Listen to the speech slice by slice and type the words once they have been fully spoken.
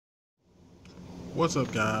What's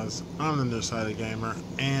up, guys? I'm the Nearsighted Gamer,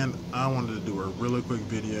 and I wanted to do a really quick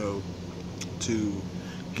video to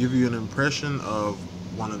give you an impression of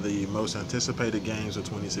one of the most anticipated games of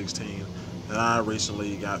 2016 that I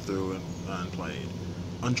recently got through and played.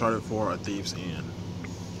 Uncharted 4: A Thief's End.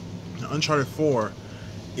 Now, Uncharted 4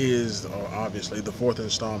 is obviously the fourth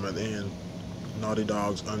installment in Naughty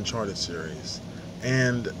Dog's Uncharted series.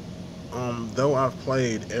 And though I've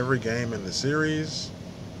played every game in the series,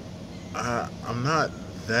 I'm not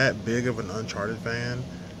that big of an Uncharted fan.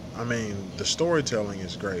 I mean, the storytelling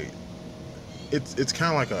is great. It's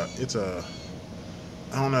kind of like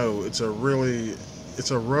I don't know. It's a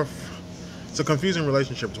rough, it's a confusing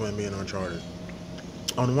relationship between me and Uncharted.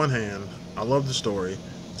 On one hand, I love the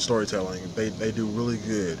storytelling. They do really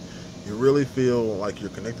good. You really feel like you're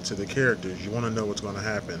connected to the characters. You want to know what's going to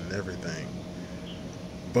happen and everything.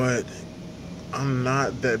 But I'm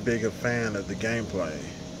not that big a fan of the gameplay.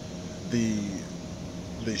 The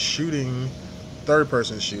the shooting, third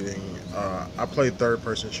person shooting, I played third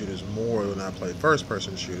person shooters more than I played first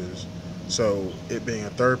person shooters. So it being a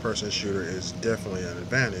third person shooter is definitely an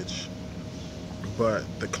advantage. But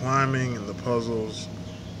the climbing and the puzzles,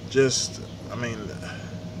 just, I mean,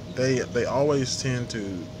 they always tend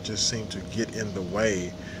to just seem to get in the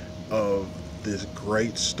way of this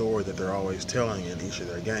great story that they're always telling in each of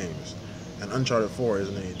their games. And Uncharted 4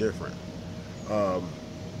 isn't any different. Um,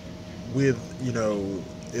 with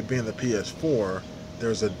it being the PS4,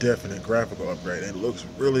 there's a definite graphical upgrade. It looks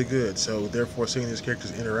really good. So therefore, seeing these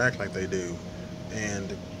characters interact like they do,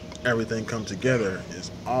 and everything come together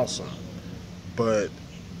is awesome. But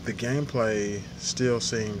the gameplay still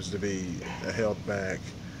seems to be held back.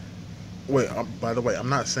 Wait, by the way, I'm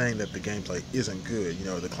not saying that the gameplay isn't good.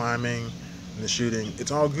 The climbing and the shooting,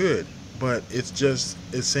 it's all good, but it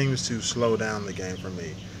seems to slow down the game for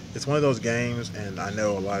me. It's one of those games, and I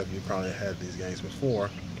know a lot of you probably had these games before.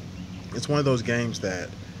 It's one of those games that,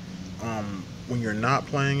 when you're not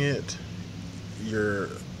playing it, you're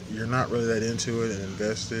you're not really that into it and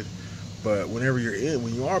invested. But when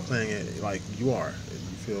you are playing it, like you are,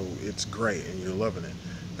 you feel it's great and you're loving it.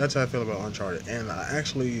 That's how I feel about Uncharted, and I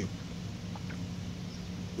actually,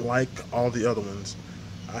 like all the other ones,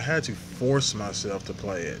 I had to force myself to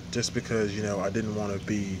play it just because I didn't want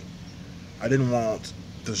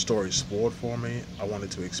the story spoiled for me. I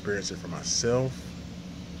wanted to experience it for myself.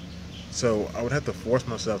 So I would have to force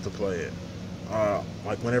myself to play it.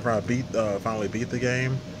 Like whenever I finally beat the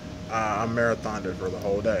game, I marathoned it for the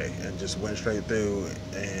whole day and just went straight through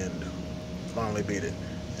and finally beat it.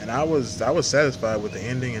 And I was satisfied with the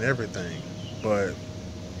ending and everything, but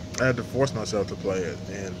I had to force myself to play it,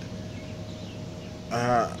 and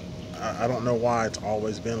I I don't know why it's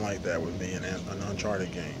always been like that with me in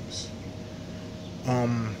Uncharted games.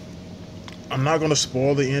 Um, I'm not gonna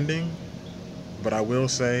spoil the ending, but I will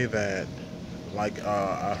say that, like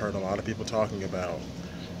I heard a lot of people talking about,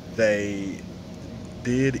 they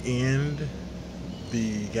did end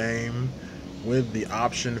the game with the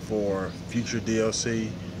option for future DLC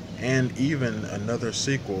and even another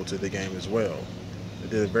sequel to the game as well. They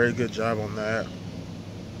did a very good job on that.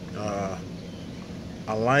 Uh,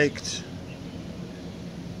 I liked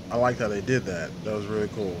I liked how they did that. That was really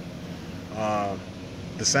cool. Uh,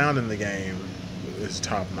 the sound in the game is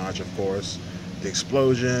top notch, of course. The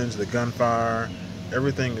explosions, the gunfire,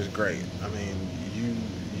 everything is great. I mean, you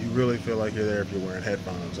you really feel like you're there if you're wearing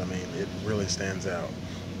headphones. I mean, it really stands out.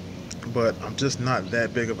 But I'm just not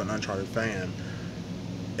that big of an Uncharted fan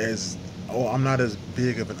as I'm not as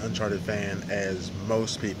big of an Uncharted fan as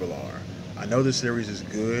most people are. I know the series is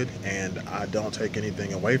good, and I don't take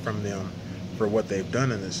anything away from them for what they've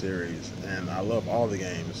done in the series, and I love all the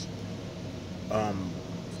games. Um,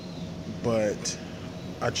 but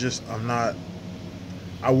I'm not.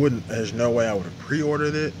 I wouldn't. There's no way I would have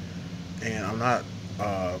pre-ordered it, and I'm not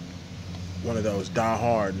uh, one of those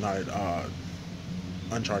die-hard not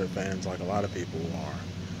Uncharted fans like a lot of people are.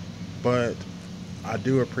 But I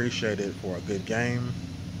do appreciate it for a good game,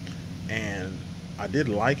 and I did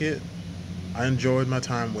like it. I enjoyed my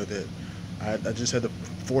time with it. I just had to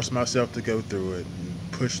force myself to go through it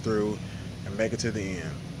and push through and make it to the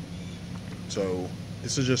end. So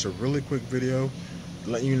this is just a really quick video to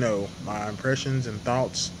let you know my impressions and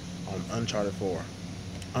thoughts on Uncharted 4.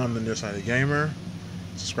 I'm the Nearsighted Gamer.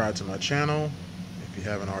 Subscribe to my channel if you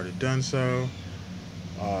haven't already done so.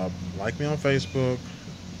 Like me on Facebook,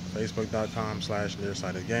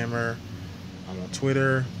 facebook.com/nearsightedgamer. I'm on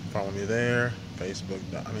Twitter. Follow me there. Not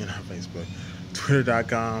Facebook.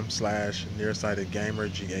 Twitter.com/nearsightedgamer,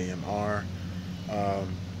 GAMR.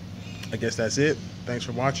 I guess that's it. Thanks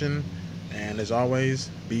for watching. And as always,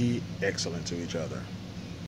 be excellent to each other.